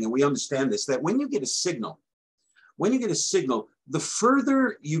kind of thing, and we understand this, that when you get a signal, the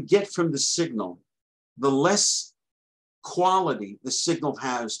further you get from the signal, the less quality the signal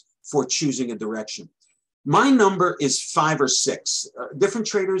has for choosing a direction. My number is 5 or 6. Different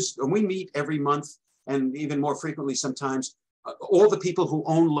traders, and we meet every month, and even more frequently sometimes, all the people who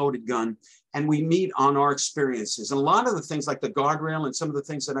own Loaded Gun, and we meet on our experiences. And a lot of the things like the guardrail and some of the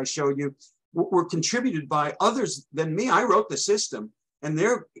things that I showed you were contributed by others than me. I wrote the system, and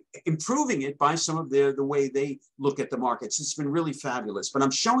they're improving it by some of the way they look at the markets. It's been really fabulous, but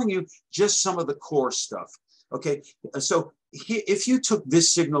I'm showing you just some of the core stuff, okay? So if you took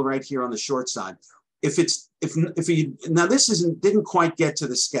this signal right here on the short side, now this didn't quite get to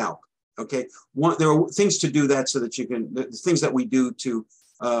the scalp, okay? There are things to do that so that you can, the things that we do to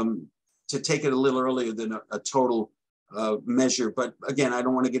take it a little earlier than a total measure. But again, I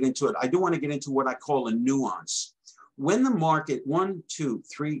don't want to get into it. I do want to get into what I call a nuance. When the market, 1, 2,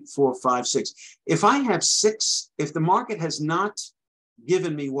 3, 4, 5, 6, if I have 6, if the market has not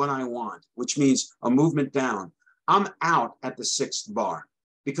given me what I want, which means a movement down, I'm out at the 6th bar,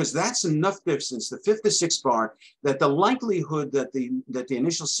 because that's enough distance, the 5th to 6th bar, that the likelihood that the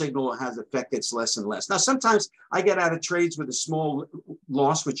initial signal has effect gets less and less. Now, sometimes I get out of trades with a small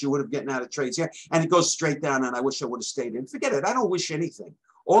loss, which you would have gotten out of trades here, and it goes straight down, and I wish I would have stayed in. Forget it. I don't wish anything.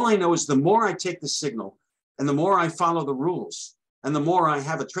 All I know is the more I take the signal, and the more I follow the rules, and the more I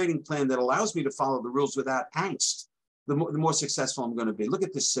have a trading plan that allows me to follow the rules without angst, the more successful I'm going to be. Look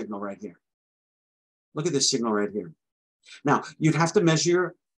at this signal right here. Look at this signal right here. Now, you'd have to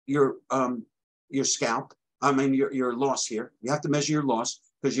measure your scalp. I mean, your loss here. You have to measure your loss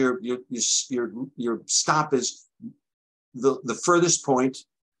because your stop is the furthest point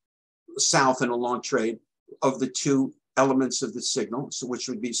south in a long trade of the two elements of the signal, so which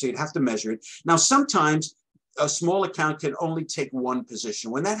would be, so you'd have to measure it. Now, sometimes a small account can only take one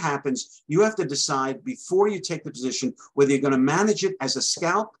position. When that happens, you have to decide before you take the position whether you're going to manage it as a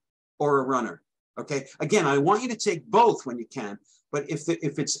scalp or a runner. Okay. Again, I want you to take both when you can, but if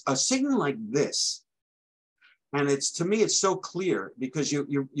it's a signal like this, and to me it's so clear because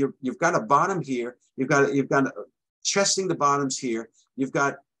you've got a bottom here, you've got chesting the bottoms here, you've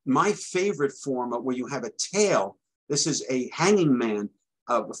got my favorite form where you have a tail. This is a hanging man,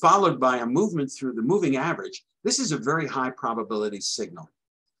 followed by a movement through the moving average. This is a very high probability signal.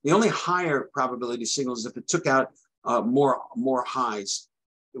 The only higher probability signal is if it took out more highs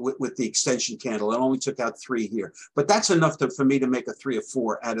with the extension candle. It only took out 3 here. But that's enough for me to make a 3 or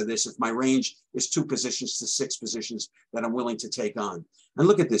 4 out of this if my range is 2 positions to 6 positions that I'm willing to take on. And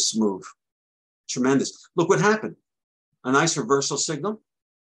look at this move. Tremendous. Look what happened. A nice reversal signal.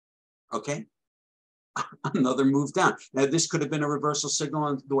 Okay. another move down. Now, this could have been a reversal signal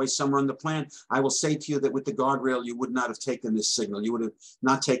on the way somewhere on the plan. I will say to you that with the guardrail, you would not have taken this signal. You would have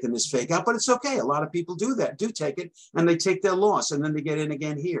not taken this fake out, but it's okay. A lot of people do that, do take it, and they take their loss, and then they get in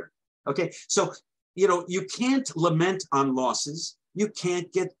again here. Okay, so, you know, you can't lament on losses. You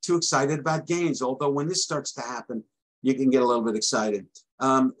can't get too excited about gains, although when this starts to happen, you can get a little bit excited.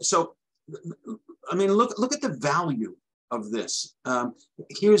 So, I mean, look at the value of this.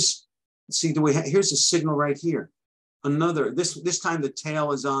 Here's a signal right here. Another, this time the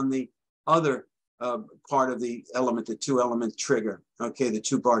tail is on the other part of the element, the 2-element trigger, okay, the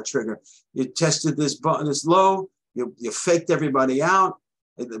 2-bar trigger. You tested this low, you faked everybody out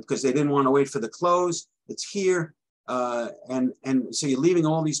because they didn't want to wait for the close. It's here, and so you're leaving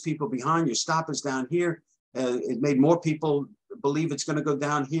all these people behind. Your stop is down here. It made more people believe it's going to go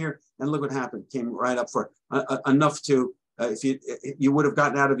down here, and look what happened. Came right up for enough to, if you would have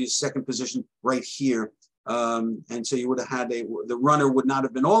gotten out of your second position right here, and so you would have had the runner would not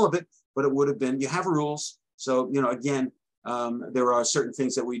have been all of it, but it would have been. You have rules, so you know, again, there are certain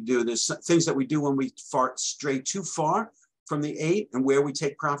things that we do. There's things that we do when we stray too far from the 8 and where we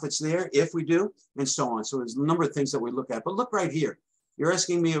take profits there, if we do, and so on. So there's a number of things that we look at. But look right here. You're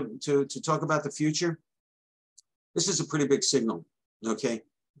asking me to talk about the future. This is a pretty big signal, okay,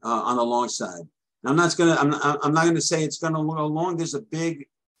 on the long side. Now, I'm not going to say it's going to go long. There's a big.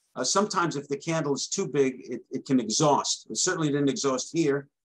 Sometimes if the candle is too big, it can exhaust. It certainly didn't exhaust here,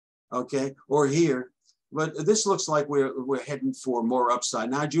 okay, or here. But this looks like we're heading for more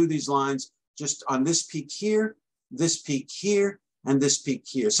upside. Now I drew these lines just on this peak here, and this peak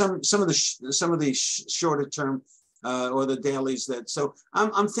here. Some of the shorter term or the dailies that. So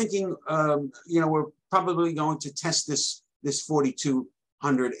I'm thinking, you know, we're probably going to test this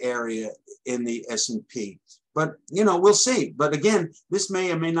 4,200 area in the S&P. But, you know, we'll see. But again, this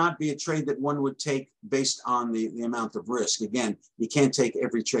may or may not be a trade that one would take based on the amount of risk. Again, you can't take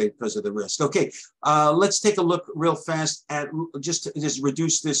every trade because of the risk. Okay, let's take a look real fast at just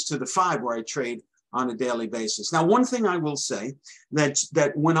reduce this to the 5 where I trade on a daily basis. Now, one thing I will say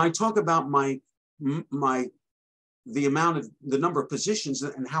that when I talk about the number of positions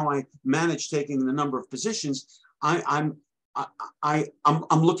and how I manage taking the number of positions, I'm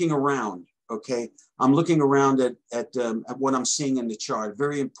looking around. Okay, I'm looking around at what I'm seeing in the chart.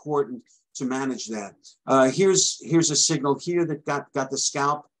 Very important to manage that. Here's a signal here that got the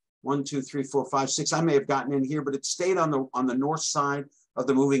scalp. 1, 2, 3, 4, 5, 6. I may have gotten in here, but it stayed on the north side of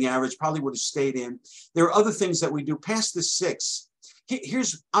the moving average. Probably would have stayed in. There are other things that we do past the 6.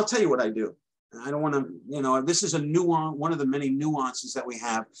 I'll tell you what I do. I don't want to, you know, this is a nuance, one of the many nuances that we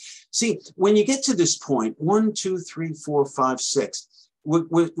have. See, when you get to this point, 1, 2, 3, 4, 5, 6.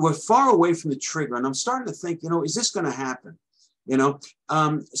 We're far away from the trigger, and I'm starting to think, you know, is this going to happen? You know,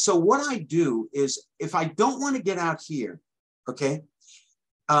 so what I do is, if I don't want to get out here, okay,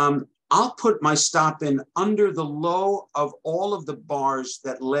 I'll put my stop in under the low of all of the bars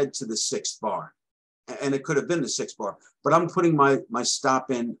that led to the 6th bar, and it could have been the 6th bar, but I'm putting my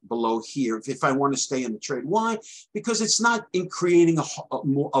stop in below here if I want to stay in the trade. Why? Because it's not in creating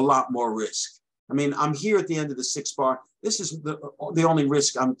a lot more risk. I mean, I'm here at the end of the 6th bar. This is the only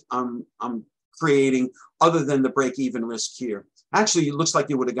risk I'm creating, other than the break-even risk here. Actually, it looks like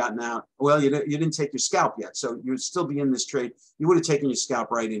you would have gotten out. Well, you didn't take your scalp yet, so you would still be in this trade. You would have taken your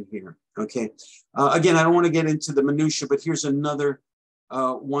scalp right in here. Okay. Again, I don't want to get into the minutia, but here's another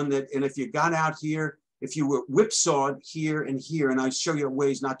one that. And if you got out here, if you were whipsawed here and here, and I show you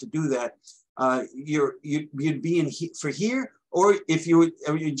ways not to do that, you'd be in for here. Or if you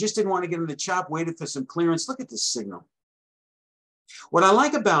just didn't want to get in the chop, waited for some clearance. Look at this signal. What I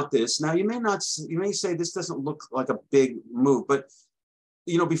like about this, now you may say this doesn't look like a big move, but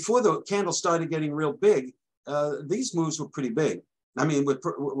you know, before the candle started getting real big, these moves were pretty big. I mean,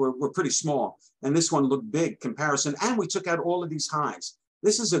 we're pretty small, and this one looked big comparison, and we took out all of these highs.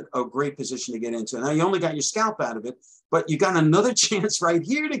 This is a great position to get into. Now you only got your scalp out of it, but you got another chance right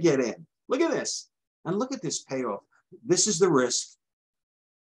here to get in. Look at this, and look at this payoff. This is the risk.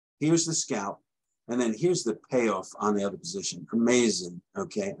 Here's the scalp. And then here's the payoff on the other position. Amazing.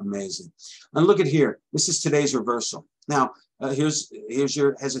 Okay, amazing. And look at here. This is today's reversal. Now, here's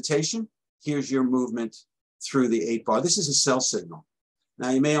your hesitation. Here's your movement through the 8 bar. This is a sell signal. Now,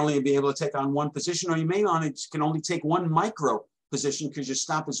 you may only be able to take on one position, or you may can only take one micro position because your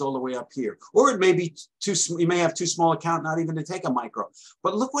stop is all the way up here. Or it may be you may have too small account, not even to take a micro.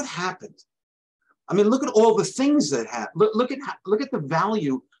 But look what happened. I mean, look at all the things that happened. Look at the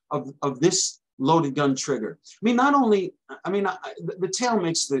value of this loaded gun trigger. I mean, not only, I mean, the tail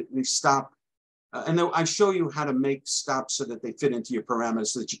makes the stop And then I show you how to make stops so that they fit into your parameters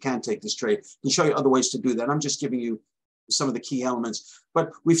so that you can take this trade. And show you other ways to do that. I'm just giving you some of the key elements.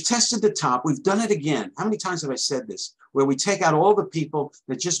 But we've tested the top. We've done it again. How many times have I said this? Where we take out all the people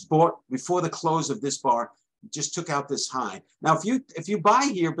that just bought before the close of this bar, just took out this high. Now, if you buy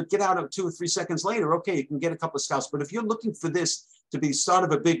here but get out of 2 or 3 seconds later, okay, you can get a couple of scalps. But if you're looking for this to be the start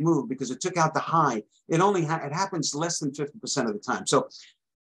of a big move because it took out the high, it happens less than 50% of the time. So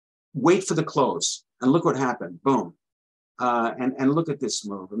wait for the close and look what happened. Boom, and look at this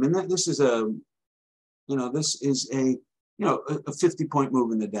move. I mean, this is a 50-point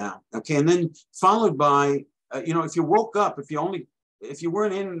move in the down. Okay, and then followed by if you woke up, if you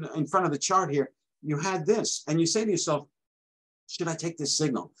weren't in front of the chart here, you had this, and you say to yourself, should I take this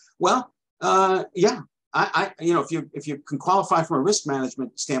signal? Well, yeah, if you can qualify from a risk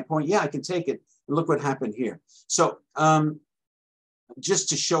management standpoint, yeah, I can take it. And look what happened here. So just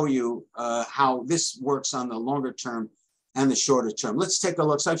to show you how this works on the longer term and the shorter term, let's take a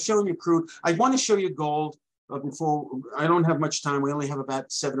look. So I've shown you crude. I want to show you gold. Before, I don't have much time. We only have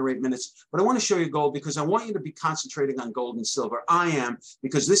about 7 or 8 minutes, but I want to show you gold because I want you to be concentrating on gold and silver. I am,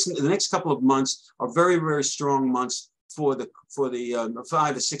 because the next couple of months are very, very strong months for the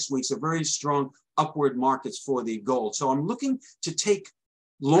 5 to 6 weeks, are very strong upward markets for the gold. So I'm looking to take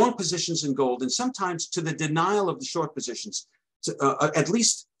long positions in gold, and sometimes to the denial of the short positions, at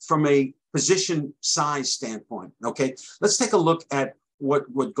least from a position size standpoint. Okay, let's take a look at what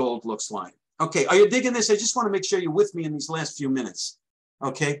gold looks like. Okay, are you digging this? I just want to make sure you're with me in these last few minutes.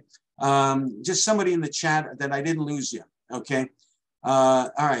 Okay, just somebody in the chat that I didn't lose you. Okay,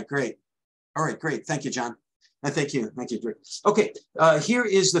 all right, great. All right, great. Thank you, John. Thank you, Rick. Okay, here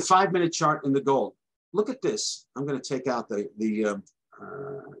is the 5-minute chart in the gold. Look at this. I'm going to take out the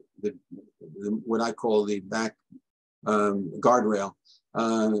what I call the back guardrail.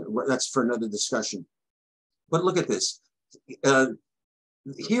 That's for another discussion. But look at this.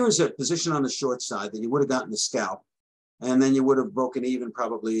 Here is a position on the short side that you would have gotten the scalp, and then you would have broken even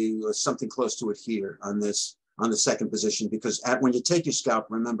probably something close to it here on this, on the second position, because when you take your scalp,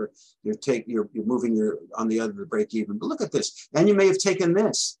 remember you're moving on the other to break even. But look at this, and you may have taken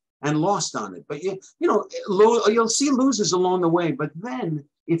this and lost on it, but you'll see losers along the way. But then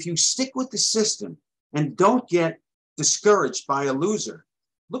if you stick with the system and don't get discouraged by a loser,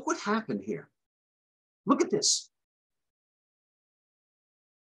 look what happened here. Look at this.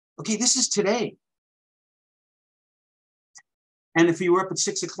 Okay, this is today. And if you were up at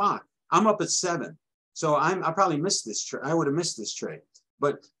 6 o'clock, I'm up at 7. So I probably missed this trade. I would have missed this trade.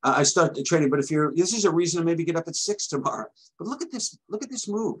 But I started trading. But this is a reason to maybe get up at 6 tomorrow. But look at this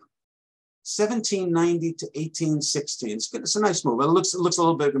move. 1790 to 1816. It's good. It's a nice move. It looks a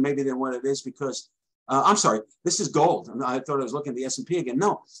little bigger maybe than what it is because I'm sorry, this is gold. I thought I was looking at the S&P again.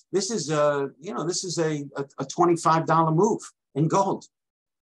 No, this is this is a $25 move in gold.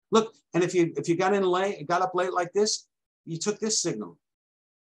 Look, and if you got up late like this, you took this signal,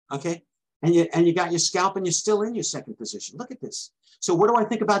 okay? And you got your scalp and you're still in your second position. Look at this. So what do I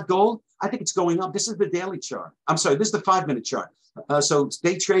think about gold? I think it's going up. This is the daily chart. I'm sorry, this is the 5-minute chart. So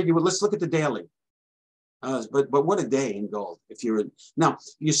day trade, let's look at the daily. But what a day in gold. Now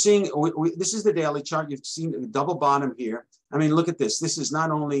you're seeing, this is the daily chart. You've seen the double bottom here. I mean, look at this. This is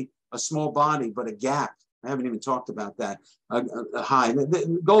not only a small body, but a gap. I haven't even talked about that. A high.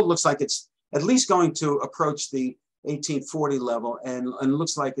 Gold looks like it's at least going to approach the 1840 level, and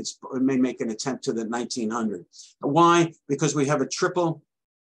looks like it may make an attempt to the 1900. Why? Because we have a triple.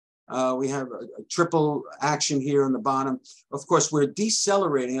 We have a triple action here on the bottom. Of course, we're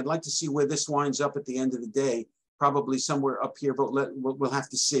decelerating. I'd like to see where this winds up at the end of the day. Probably somewhere up here, but we'll have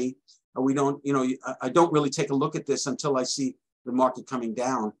to see. I don't really take a look at this until I see the market coming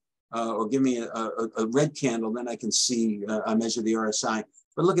down. Or give me a red candle, then I can see, I measure the RSI.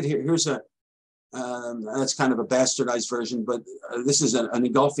 But look at here, here's that's kind of a bastardized version, but this is an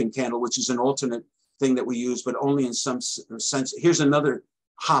engulfing candle, which is an alternate thing that we use, but only in some sense. Here's another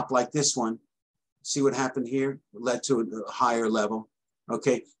hop like this one. See what happened here? It led to a higher level.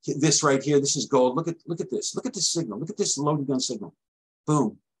 Okay, this right here, this is gold. Look at this. Look at this signal. Look at this loaded gun signal.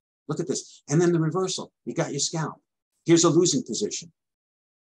 Boom. Look at this. And then the reversal. You got your scalp. Here's a losing position.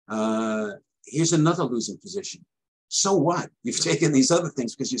 Here's another losing position. So what? You've taken these other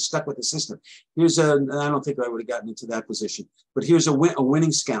things because you're stuck with the system. I don't think I would have gotten into that position, but here's a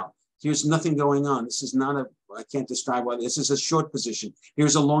winning scalp. Here's nothing going on. This is not I can't describe why. This is a short position.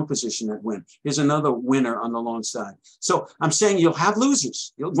 Here's a long position that win. Here's another winner on the long side. So I'm saying you'll have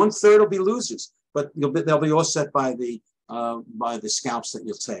losers. 1/3 will be losers, but they'll be offset by the scalps that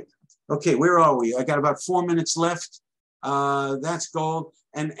you'll take. Okay, where are we? I got about 4 minutes left. That's gold.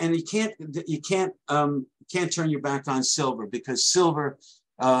 and you can't turn your back on silver, because silver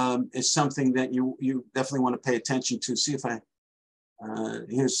is something that you definitely want to pay attention to. See if I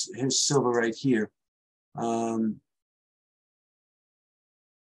here's silver right here.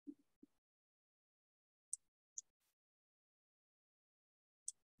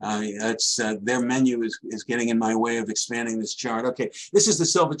 That's their menu is getting in my way of expanding this chart. Okay, this is the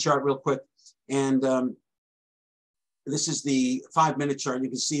silver chart real quick, and this is the 5-minute chart. You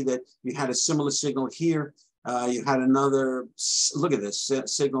can see that you had a similar signal here. You had another, look at this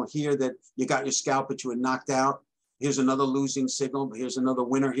signal here that you got your scalp, but you were knocked out. Here's another losing signal, but here's another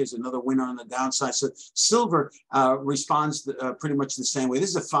winner. Here's another winner on the downside. So silver responds pretty much the same way.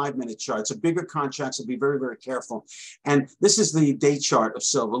 This is a 5-minute chart. It's a bigger contract, so be very, very careful. And this is the day chart of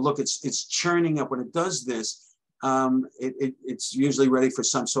silver. Look, it's churning up. When it does this, it's usually ready for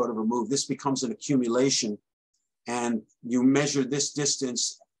some sort of a move. This becomes an accumulation, and you measure this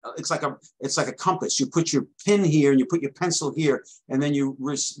distance. It's like a compass. You put your pin here and you put your pencil here, and then you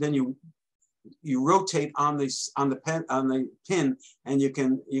rotate on the pin, and you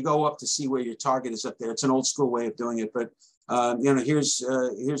go up to see where your target is up there. It's an old school way of doing it, but here's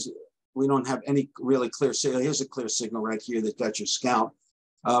we don't have any really clear signal. Here's a clear signal right here that got your scalp,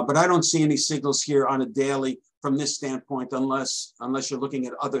 but I don't see any signals here on a daily from this standpoint, unless you're looking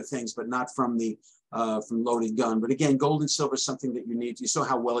at other things, but not from the from loaded gun. But again, gold and silver is something that you need. You saw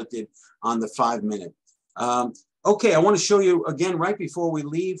how well it did on the 5-minute. Okay, I want to show you again right before we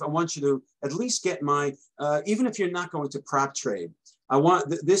leave. I want you to at least get my, even if you're not going to prop trade, I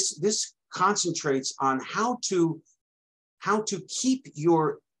want this concentrates on how to keep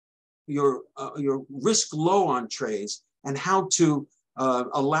your risk low on trades, and how to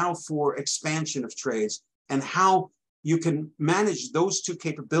allow for expansion of trades, and how you can manage those two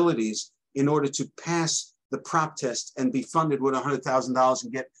capabilities in order to pass the prop test and be funded with $100,000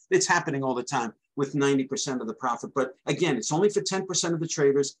 and it's happening all the time with 90% of the profit. But again, it's only for 10% of the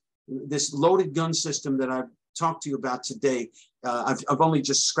traders. This loaded gun system that I've talked to you about today, I've only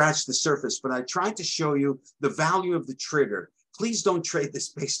just scratched the surface, but I tried to show you the value of the trigger. Please don't trade this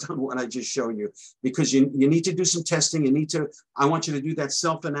based on what I just showed you, because you need to do some testing. I want you to do that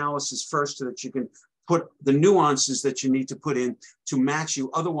self-analysis first, so that you can put the nuances that you need to put in to match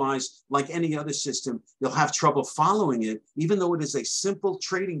you. Otherwise, like any other system, you'll have trouble following it, even though it is a simple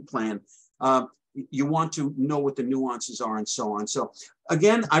trading plan. You want to know what the nuances are and so on. So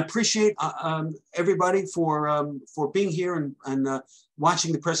again, I appreciate everybody for being here and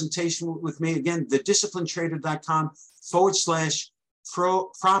watching the presentation with me. Again,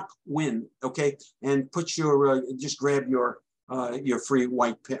 thedisciplinedtrader.com/prop win. Okay, and put your just grab your free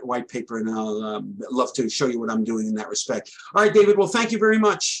white paper, and I'll love to show you what I'm doing in that respect. All right, David. Well, thank you very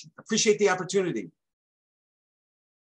much. Appreciate the opportunity.